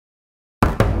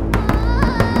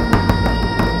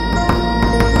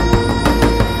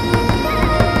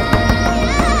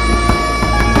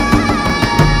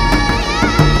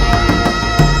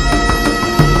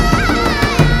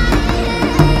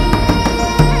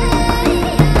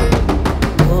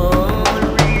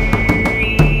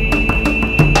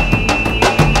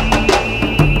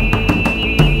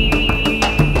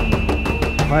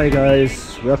Hi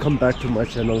guys, welcome back to my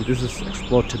channel. This is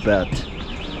Explore Tibet.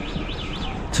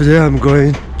 Today I'm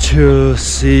going to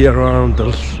see around the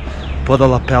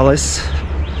Potala Palace.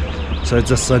 So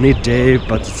it's a sunny day,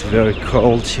 but it's very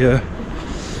cold here.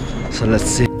 So let's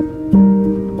see.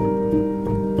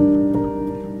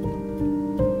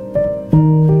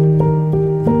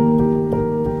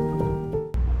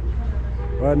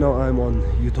 Right now I'm on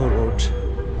Yuto Road.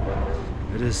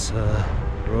 It is a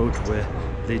road where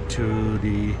lead to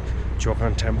the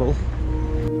Chörten temple.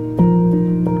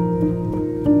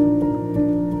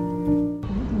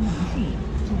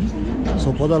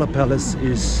 So Potala Palace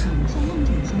is,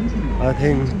 I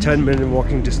think, 10-minute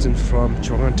walking distance from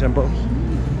Chörten temple.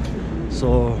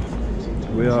 So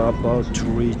we are about to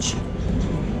reach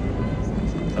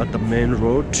at the main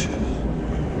road.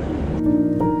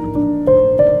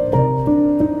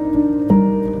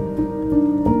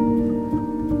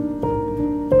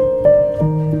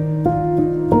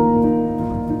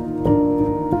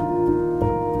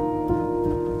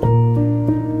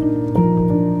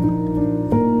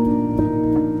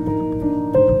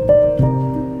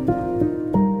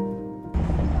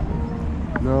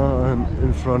 Now I'm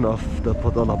in front of the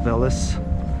Potala Palace.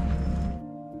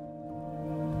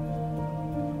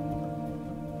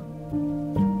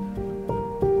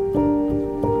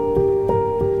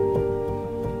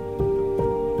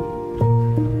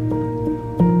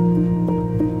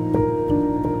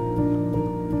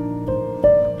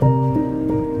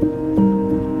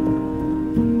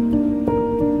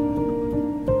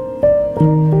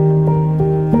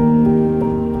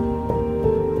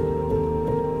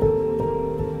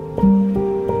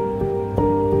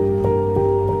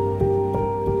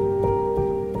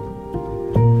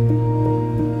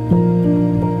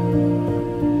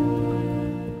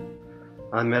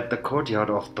 I'm at the courtyard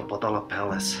of the Potala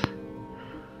Palace.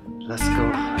 Let's go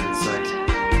inside.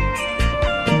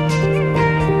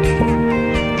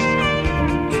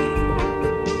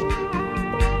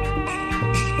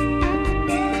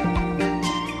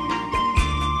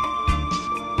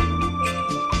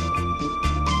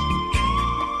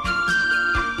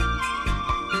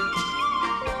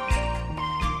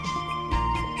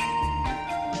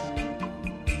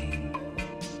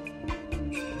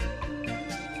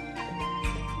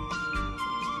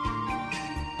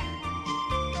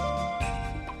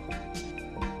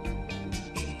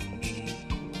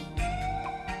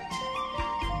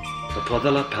 The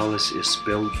Potala Palace is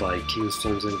built by King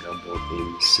Songtsen Gampo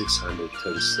in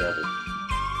 637.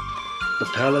 The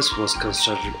palace was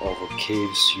constructed over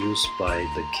caves used by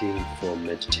the king for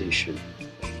meditation.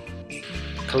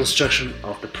 Construction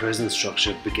of the present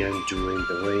structure began during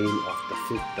the reign of the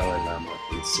 5th Dalai Lama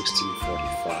in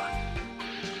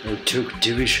 1645 and took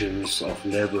divisions of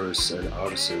laborers and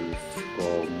artisans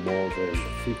for more than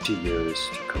 50 years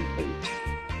to complete.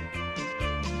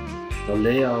 The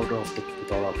layout of the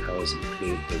Potala Palace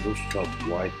includes the rooftop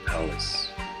white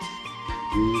palace,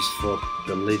 used for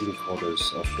the living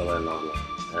quarters of Dalai Lama,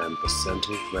 and the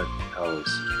center red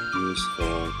palace, used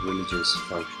for religious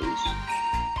functions.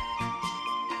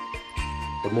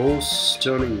 The most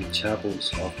stunning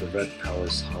chapels of the red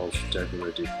palace house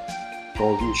decorated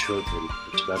golden chörten,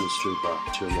 the Tibetan stupa,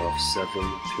 tomb of 7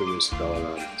 previous Dalai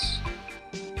Lamas.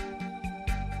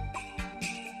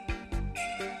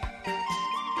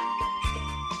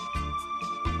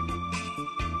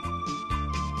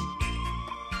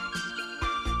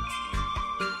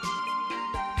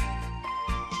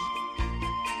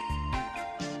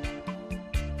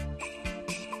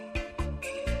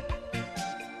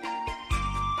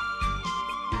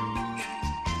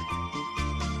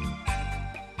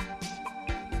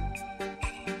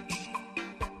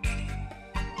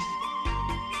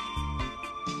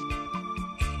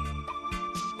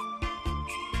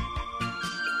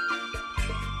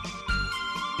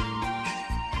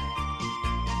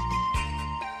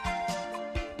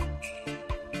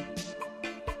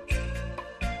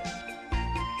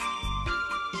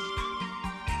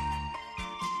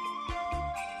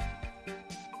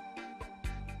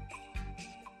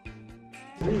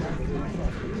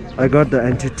 I got the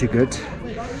entry ticket.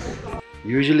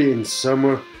 Usually in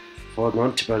summer, for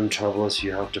non-Tibetan travelers,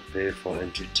 you have to pay for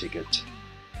entry ticket.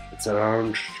 It's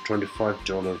around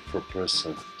 $25 per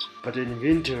person. But in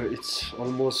winter, it's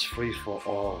almost free for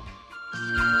all.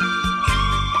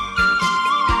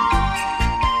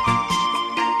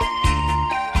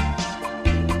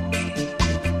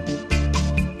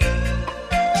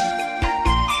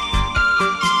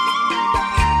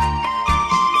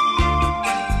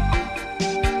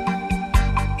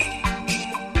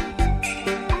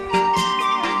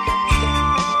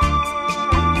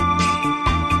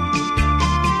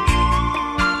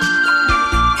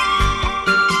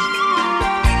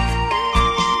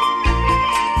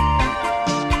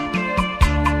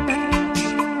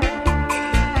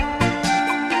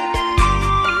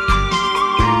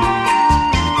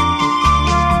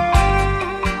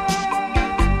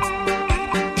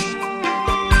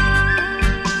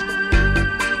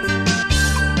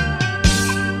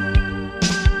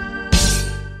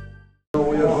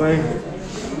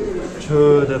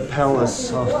 the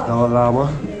palace of Dalai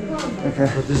Lama. Okay.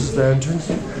 So this is the entrance.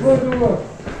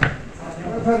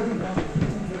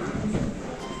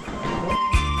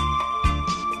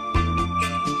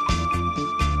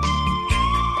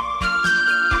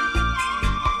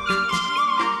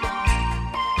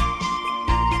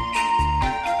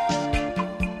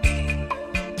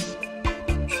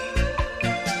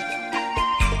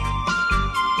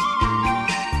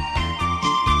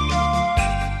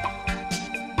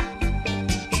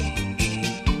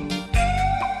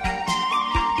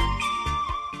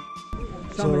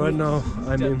 So right now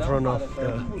I'm in front of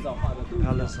the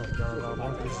palace of Dalai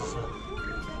Lama. This is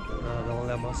Dalai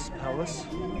Lama's palace.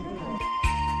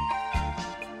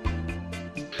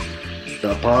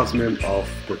 The apartment of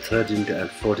the 13th and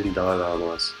 14th Dalai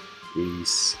Lamas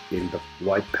is in the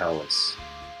White Palace.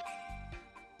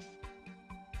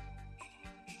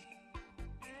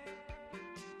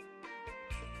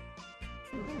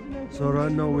 So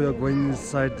right now we are going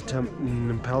inside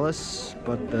the palace,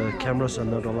 but the cameras are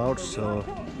not allowed, so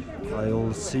I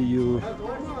will see you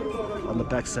on the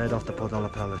back side of the Potala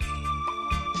Palace.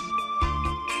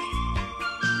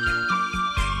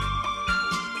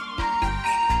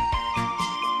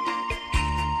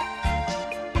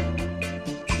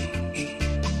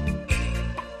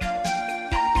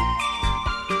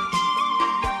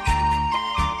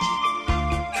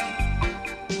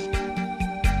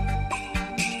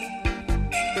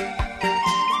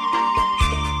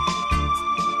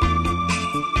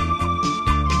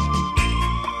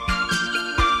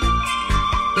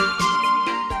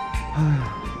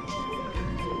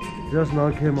 Just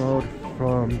now came out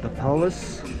from the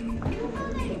palace,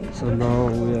 so now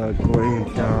we are going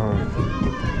down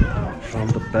from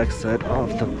the backside of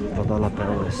the Potala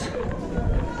Palace.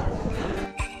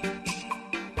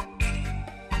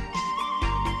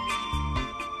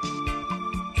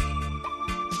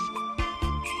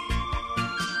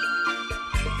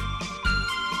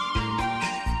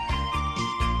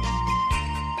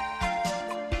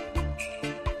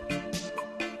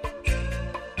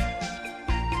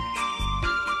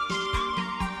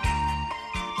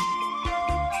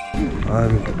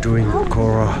 I'm doing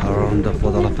Kora around the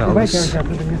Potala Palace.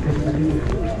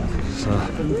 So,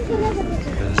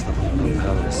 here's the Potala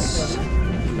Palace.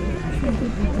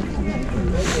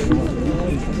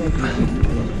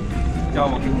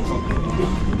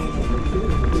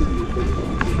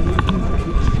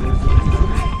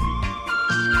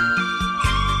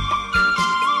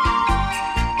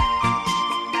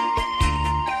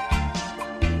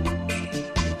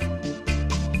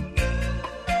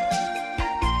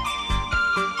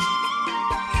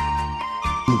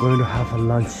 I'm going to have a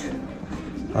lunch.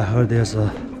 I heard there's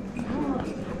a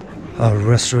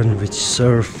restaurant which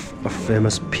serve a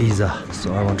famous pizza,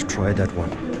 so I want to try that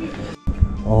one.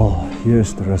 Oh,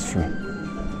 here's the restaurant.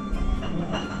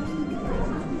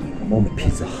 Home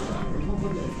Pizza.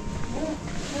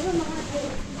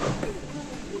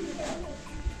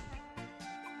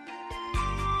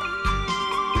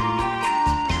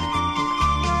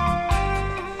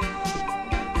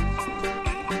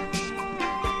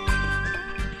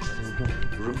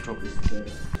 Rooftop is there.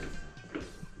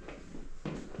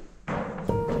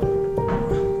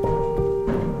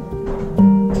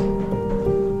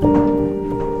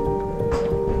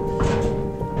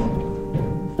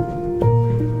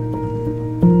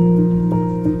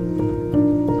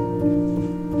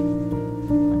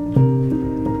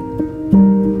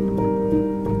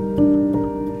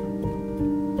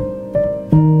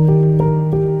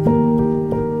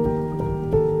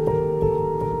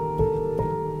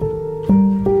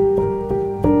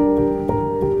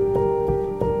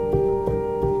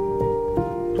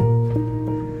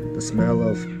 The smell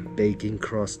of baking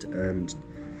crust and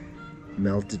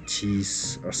melted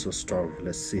cheese are so strong.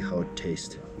 Let's see how it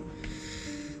tastes.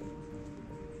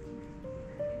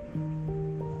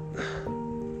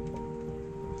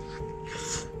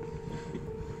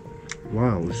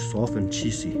 Wow, it's soft and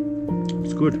cheesy.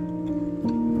 It's good.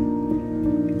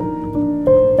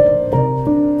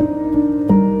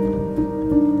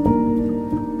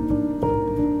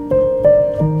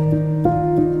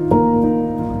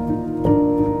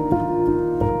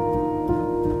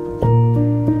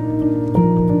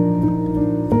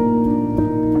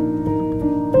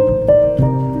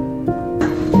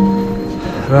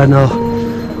 Right now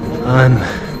I'm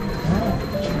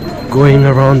going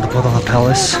around the Potala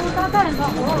Palace,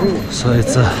 so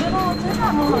it's a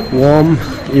warm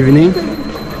evening.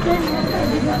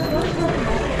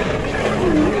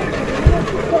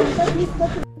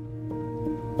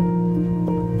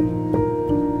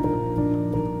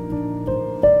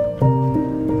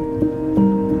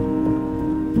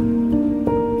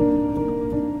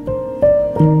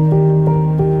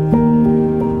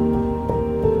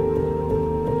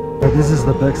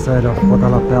 backside of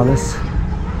Potala Palace.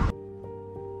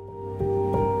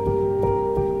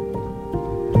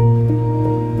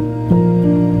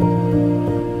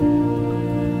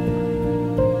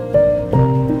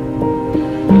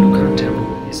 Lhasa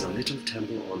Temple is a little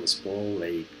temple on a small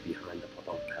lake behind the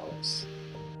Potala Palace.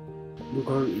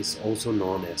 Lhasa is also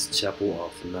known as Chapel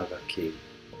of Naga King.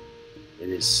 It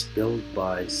is built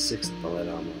by 6th Dalai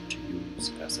Lama to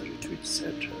use as a retreat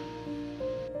center.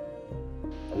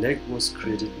 The lake was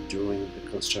created during the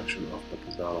construction of the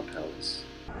Potala Palace.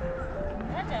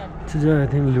 Today I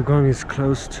think Lhasa is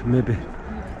closed, maybe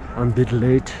I'm a bit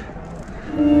late.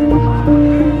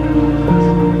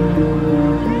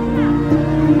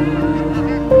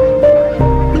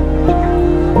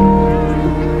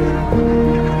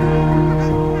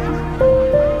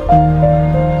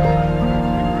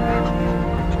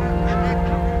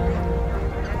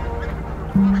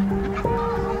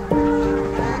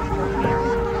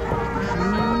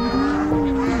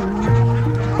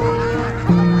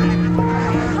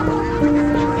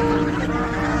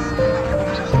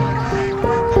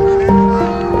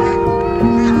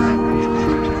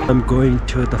 I'm going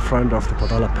to the front of the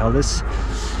Potala Palace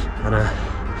and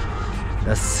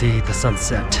let's see the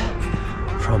sunset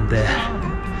from there.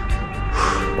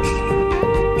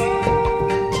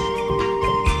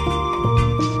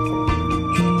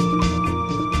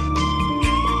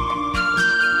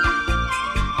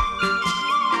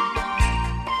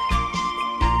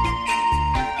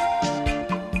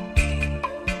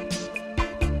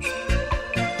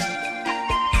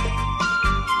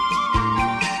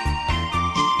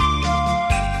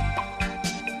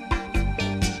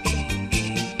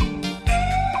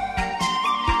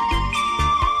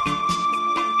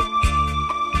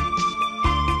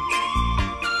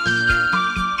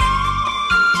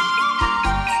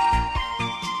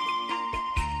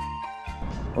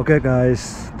 Okay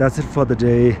guys, that's it for the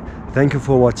day. Thank you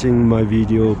for watching my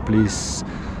video. Please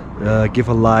give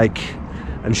a like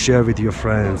and share with your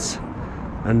friends,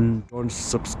 and don't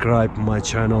subscribe my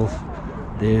channel.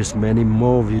 There's many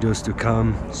more videos to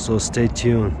come, so stay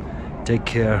tuned. Take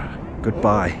care.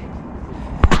 Goodbye.